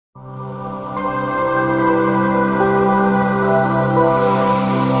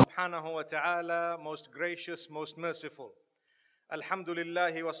most gracious, most merciful.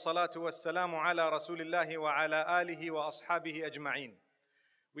 Alhamdulillahi wassalatu wassalamu ala rasulillahi wa ala alihi wa ashabihi ajma'in.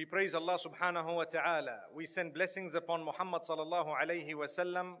 We praise Allah subhanahu wa ta'ala. We send blessings upon Muhammad sallallahu alayhi wa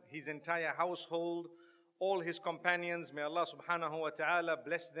sallam, his entire household, all his companions. May Allah subhanahu wa ta'ala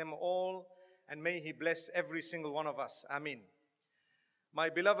bless them all, and may He bless every single one of us. Ameen. My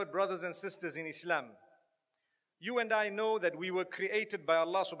beloved brothers and sisters in Islam, you and I know that we were created by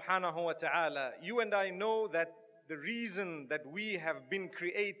Allah subhanahu wa ta'ala. You and I know that the reason that we have been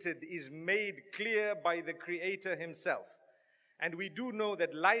created is made clear by the Creator Himself. And we do know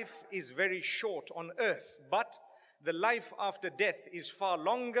that life is very short on earth, but the life after death is far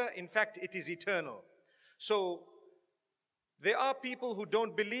longer. In fact, it is eternal. So there are people who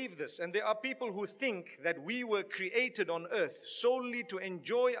don't believe this, and there are people who think that we were created on earth solely to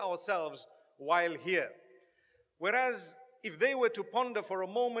enjoy ourselves while here. Whereas if they were to ponder for a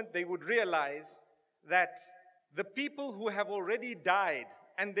moment, they would realize that the people who have already died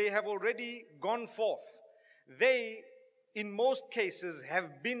and they have already gone forth, they in most cases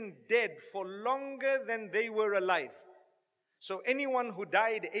have been dead for longer than they were alive. So anyone who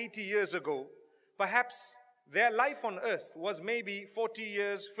died 80 years ago, perhaps their life on earth was maybe 40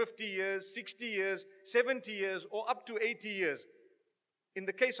 years, 50 years, 60 years, 70 years, or up to 80 years. In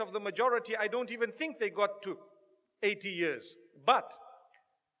the case of the majority, I don't even think they got to 80 years. But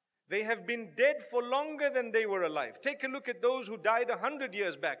they have been dead for longer than they were alive. Take a look at those who died 100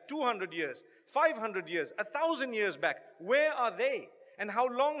 years back, 200 years, 500 years, 1,000 years back. Where are they? And how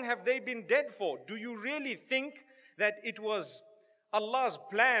long have they been dead for? Do you really think that it was Allah's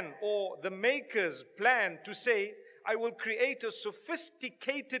plan or the Maker's plan to say, I will create a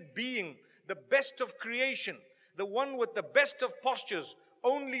sophisticated being, the best of creation, the one with the best of postures,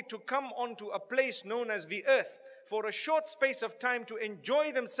 only to come onto a place known as the earth for a short space of time to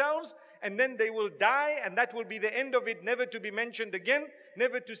enjoy themselves, and then they will die, and that will be the end of it, never to be mentioned again,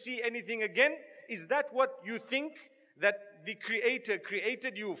 never to see anything again? Is that what you think that the Creator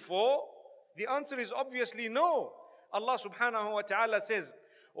created you for? The answer is obviously no. Allah subhanahu wa ta'ala says,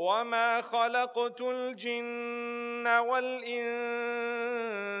 وَمَا خَلَقْتُ الْجِنَّ وَالْإِنسَ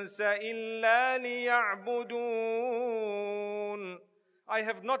إِلَّا لِيَعْبُدُونَ. I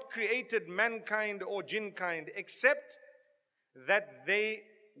have not created mankind or jinnkind except that they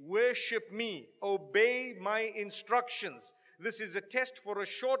worship me, obey my instructions. This is a test for a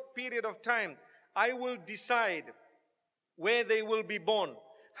short period of time. I will decide where they will be born,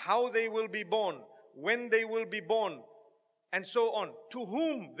 how they will be born, when they will be born, and so on, to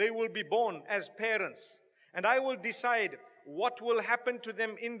whom they will be born as parents. And I will decide what will happen to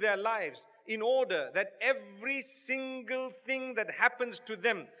them in their lives, in order that every single thing that happens to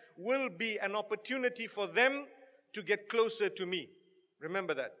them will be an opportunity for them to get closer to me.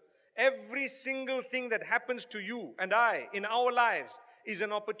 Remember that. Every single thing that happens to you and I in our lives is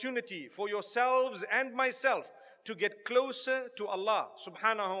an opportunity for yourselves and myself to get closer to Allah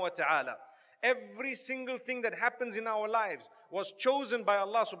subhanahu wa ta'ala. Every single thing that happens in our lives was chosen by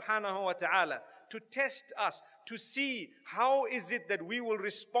Allah subhanahu wa ta'ala to test us, to see how is it that we will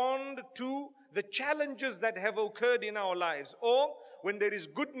respond to the challenges that have occurred in our lives. Or when there is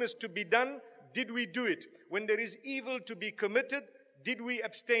goodness to be done, did we do it? When there is evil to be committed, did we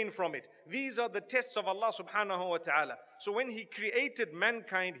abstain from it? These are the tests of Allah subhanahu wa ta'ala. So when He created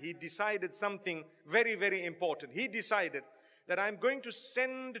mankind, He decided something very, very important. He decided that I'm going to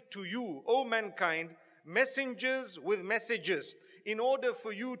send to you, O mankind, messengers with messages, in order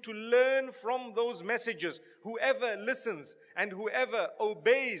for you to learn from those messages. Whoever listens and whoever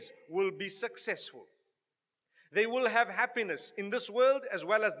obeys will be successful. They will have happiness in this world as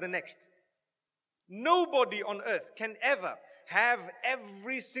well as the next. Nobody on earth can ever have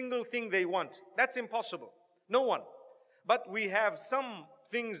every single thing they want. That's impossible. No one. But we have some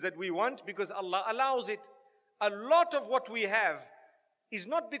things that we want because Allah allows it. A lot of what we have is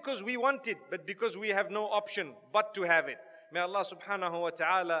not because we want it, but because we have no option but to have it. May Allah subhanahu wa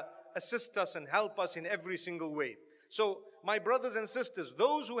ta'ala assist us and help us in every single way. So, my brothers and sisters,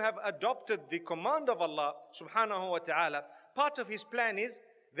 those who have adopted the command of Allah subhanahu wa ta'ala, part of His plan is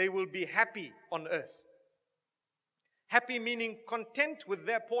they will be happy on earth. Happy meaning content with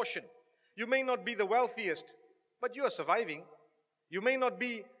their portion. You may not be the wealthiest, but you are surviving. You may not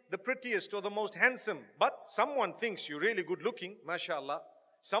be the prettiest or the most handsome, but someone thinks you're really good looking, mashallah.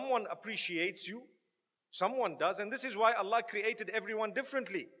 Someone appreciates you. Someone does, and this is why Allah created everyone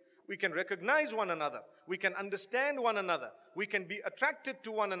differently. We can recognize one another. We can understand one another. We can be attracted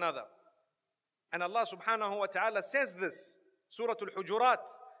to one another. And Allah subhanahu wa ta'ala says this. Surah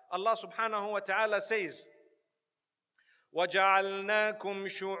Al-Hujurat, Allah subhanahu wa ta'ala says, وَجَعَلْنَاكُمْ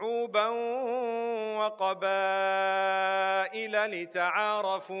شُعُوبًا وَقَبَائِلَ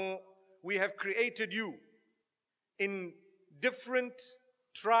لِتَعَارَفُوا. We have created you in different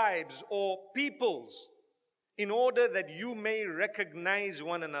tribes or peoples in order that you may recognize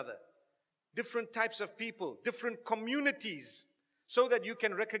one another. Different types of people, different communities, so that you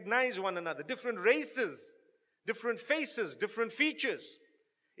can recognize one another. Different races, different faces, different features.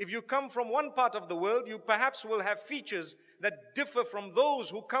 If you come from one part of the world, you perhaps will have features that differ from those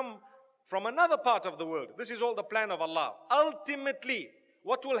who come from another part of the world. This is all the plan of Allah. Ultimately,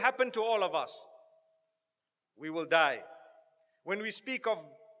 what will happen to all of us? We will die. When we speak of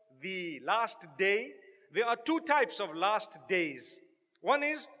the last day, there are two types of last days. One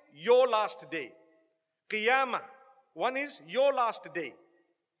is your last day. Qiyamah. One is your last day.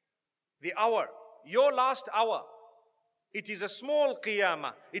 The hour. Your last hour. It is a small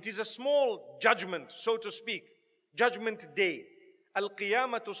qiyamah. It is a small judgment, so to speak. Judgment day.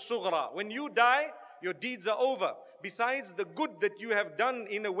 Al-qiyamatu sughra. When you die, your deeds are over. Besides the good that you have done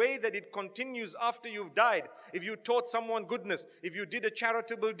in a way that it continues after you've died. If you taught someone goodness, if you did a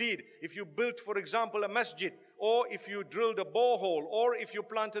charitable deed, if you built, for example, a masjid, or if you drilled a borehole, or if you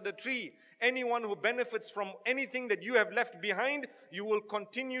planted a tree, anyone who benefits from anything that you have left behind, you will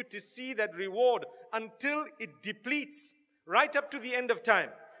continue to see that reward until it depletes, right up to the end of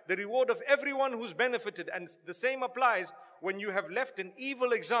time. The reward of everyone who's benefited. And the same applies when you have left an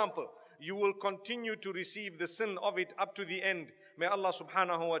evil example. You will continue to receive the sin of it up to the end. May Allah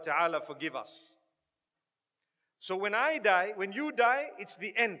subhanahu wa ta'ala forgive us. So when I die, when you die, it's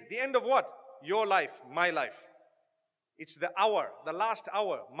the end. The end of what? Your life, my life. It's the hour, the last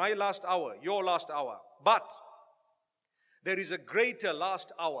hour, my last hour, your last hour. But there is a greater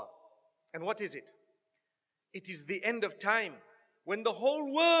last hour. And what is it? It is the end of time, when the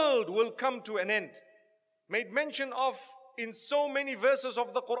whole world will come to an end. Made mention of in so many verses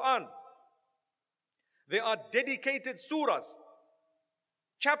of the Quran. There are dedicated surahs,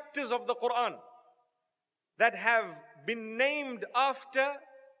 chapters of the Quran that have been named after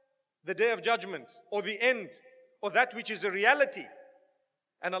the Day of Judgment or the end or that which is a reality.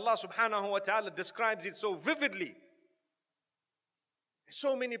 And Allah subhanahu wa ta'ala describes it so vividly.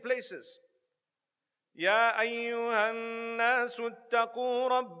 So many places. يا أيها الناس اتقوا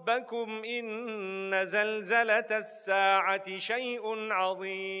ربكم إن زلزلة الساعة شيء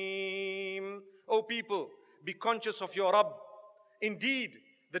عظيم. O people, be conscious of your Rabb. Indeed,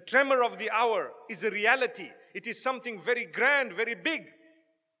 the tremor of the hour is a reality. It is something very grand, very big.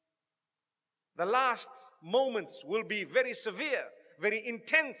 The last moments will be very severe, very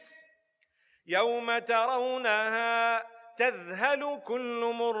intense. يوم ترونها تذهل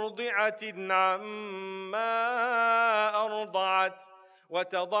كل مرضعة عما أرضعت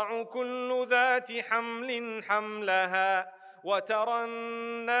وتضع كل ذات حمل حملها وترى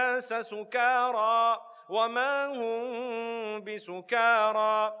الناس سكارى وما هم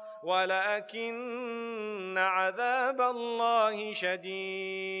بسكارى ولكن عذاب الله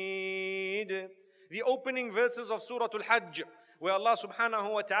شديد. The opening verses of Surah Al-Hajj, where Allah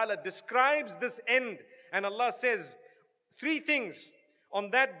subhanahu wa ta'ala describes this end, and Allah says three things.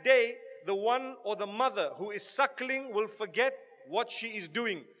 On that day, the one or the mother who is suckling will forget what she is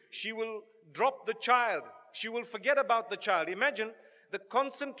doing. She will drop the child. She will forget about the child. Imagine the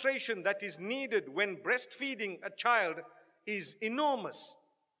concentration that is needed when breastfeeding a child is enormous.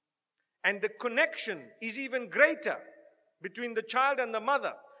 And the connection is even greater between the child and the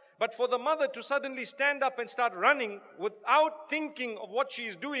mother. But for the mother to suddenly stand up and start running without thinking of what she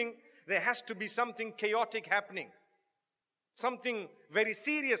is doing, there has to be something chaotic happening. Something very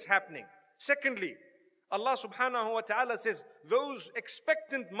serious happening. Secondly, Allah subhanahu wa ta'ala says those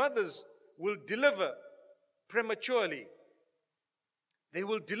expectant mothers will deliver prematurely. They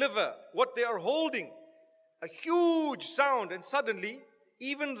will deliver what they are holding, a huge sound, and suddenly,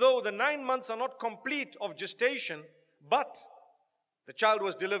 even though the 9 months are not complete of gestation, but the child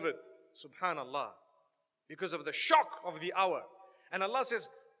was delivered. Subhanallah. Because of the shock of the hour. And Allah says,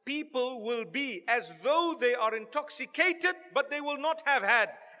 people will be as though they are intoxicated, but they will not have had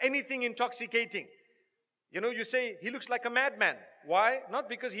anything intoxicating. You know, you say, he looks like a madman. Why? Not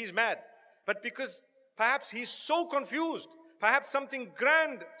because he's mad, but because perhaps he's so confused. Perhaps something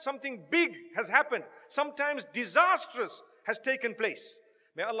grand, something big has happened. Sometimes disastrous has taken place.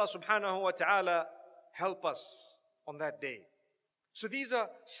 May Allah subhanahu wa ta'ala help us on that day. So these are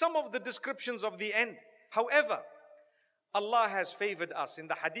some of the descriptions of the end. However, Allah has favored us. In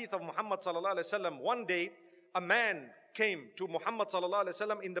the hadith of Muhammad sallallahu alaihi wasallam, one day a man came to Muhammad sallallahu alaihi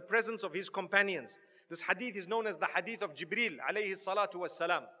wasallam in the presence of his companions. This hadith is known as the hadith of Jibril alayhi salatu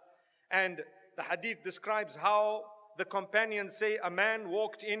wassalam. And the hadith describes how the companions say a man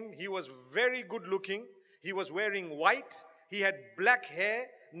walked in, he was very good looking, he was wearing white, he had black hair,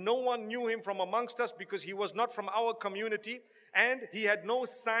 no one knew him from amongst us because he was not from our community, and he had no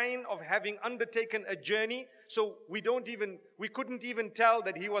sign of having undertaken a journey, so we couldn't even tell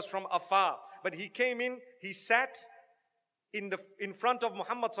that he was from afar. But he came in, he sat in front of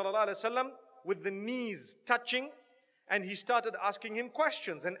Muhammad sallallahu alaihi wasallam with the knees touching, and he started asking him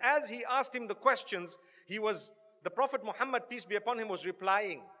questions. And as he asked him the questions, the Prophet Muhammad, peace be upon him, was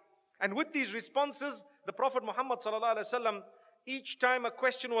replying. And with these responses, the Prophet Muhammad sallallahu alaihi wasallam, each time a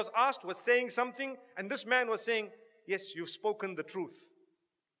question was asked, was saying something, and this man was saying, yes, you've spoken the truth.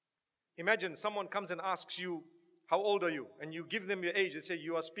 Imagine someone comes and asks you, how old are you? And you give them your age, they say,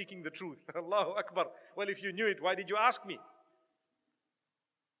 you are speaking the truth. Allahu Akbar. Well, if you knew it, why did you ask me?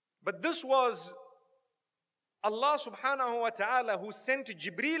 But this was Allah subhanahu wa ta'ala who sent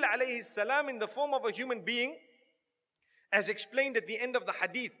Jibreel alayhi salam in the form of a human being, as explained at the end of the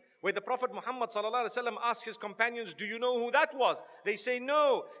hadith, where the Prophet Muhammad sallallahu alaihi wasallam asked his companions, do you know who that was? They say,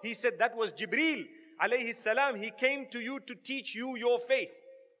 no. He said, that was Jibreel alayhi salam. He came to you to teach you your faith.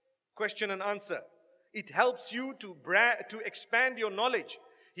 Question and answer. It helps you to expand your knowledge.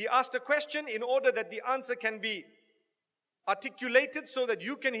 He asked a question in order that the answer can be articulated so that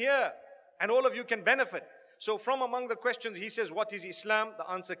you can hear and all of you can benefit. So from among the questions, he says, what is Islam? The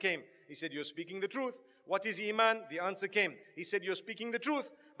answer came. He said, you're speaking the truth. What is Iman? The answer came. He said, you're speaking the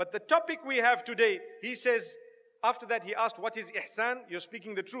truth. But the topic we have today, he says, after that he asked, what is Ihsan? You're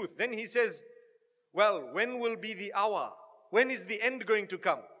speaking the truth. Then he says, well, when will be the hour? When is the end going to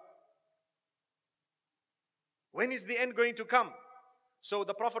come? When is the end going to come? So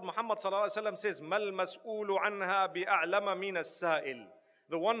the Prophet Muhammad ﷺ says, Mal mas'ulu anha bi'a'lama min as-sa'il.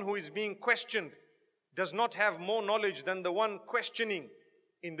 The one who is being questioned does not have more knowledge than the one questioning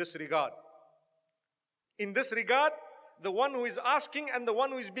in this regard. In this regard, the one who is asking and the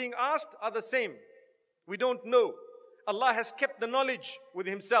one who is being asked are the same. We don't know. Allah has kept the knowledge with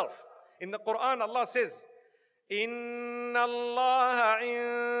Himself. In the Quran, Allah says, Inna Allah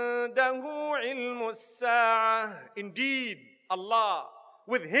indahu ilmu as-sa'ah. Indeed, Allah,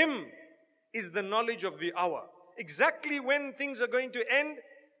 with Him is the knowledge of the hour. Exactly when things are going to end,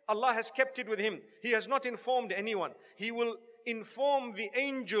 Allah has kept it with Him. He has not informed anyone. He will inform the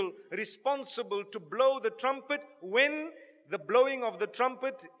angel responsible to blow the trumpet when the blowing of the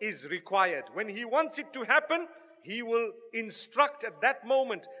trumpet is required. When He wants it to happen, He will instruct at that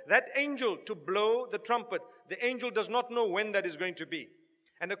moment that angel to blow the trumpet. The angel does not know when that is going to be.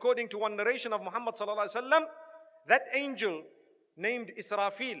 And according to one narration of Muhammad sallallahu alaihi wasallam, that angel named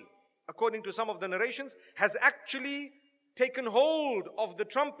Israfil, according to some of the narrations, has actually taken hold of the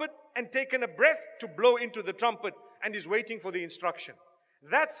trumpet and taken a breath to blow into the trumpet and is waiting for the instruction.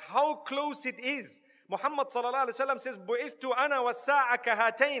 That's how close it is. Muhammad sallallahu alaihi wasallam says, "Bu'ithtu ana was-sa'a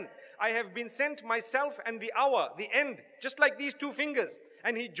kahatayn." I have been sent myself and the hour, the end, just like these two fingers.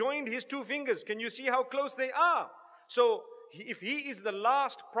 And he joined his two fingers. Can you see how close they are? So if he is the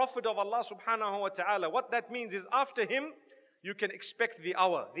last prophet of Allah subhanahu wa ta'ala, what that means is after him, you can expect the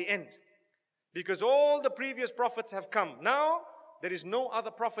hour, the end. Because all the previous prophets have come. Now, there is no other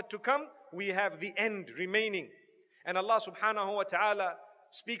prophet to come. We have the end remaining. And Allah subhanahu wa ta'ala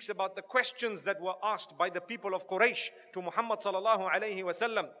speaks about the questions that were asked by the people of Quraysh to Muhammad sallallahu alayhi wa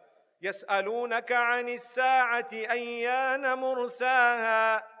sallam. يَسْأَلُونَكَ عَنِ السَّاعَةِ أَيَّانَ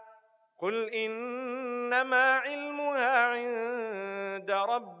مُرْسَاهَا قُلْ إِنَّمَا عِلْمُهَا عِنْدَ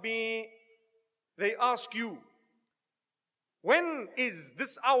رَبِّي. They ask you, when is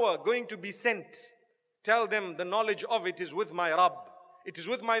this hour going to be sent? Tell them the knowledge of it is with my Rabb. It is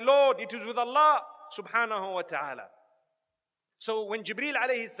with my Lord. It is with Allah subhanahu wa ta'ala. So when Jibreel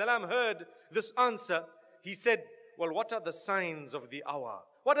alayhi salam heard this answer, he said, well, what are the signs of the hour?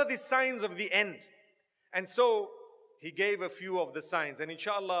 What are the signs of the end? And so he gave a few of the signs. And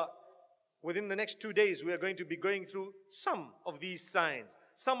inshallah, within the next 2 days, we are going to be going through some of these signs,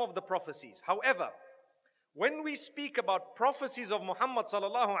 some of the prophecies. However, when we speak about prophecies of Muhammad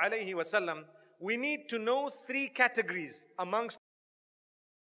sallallahu alayhi wa sallam, we need to know 3 categories amongst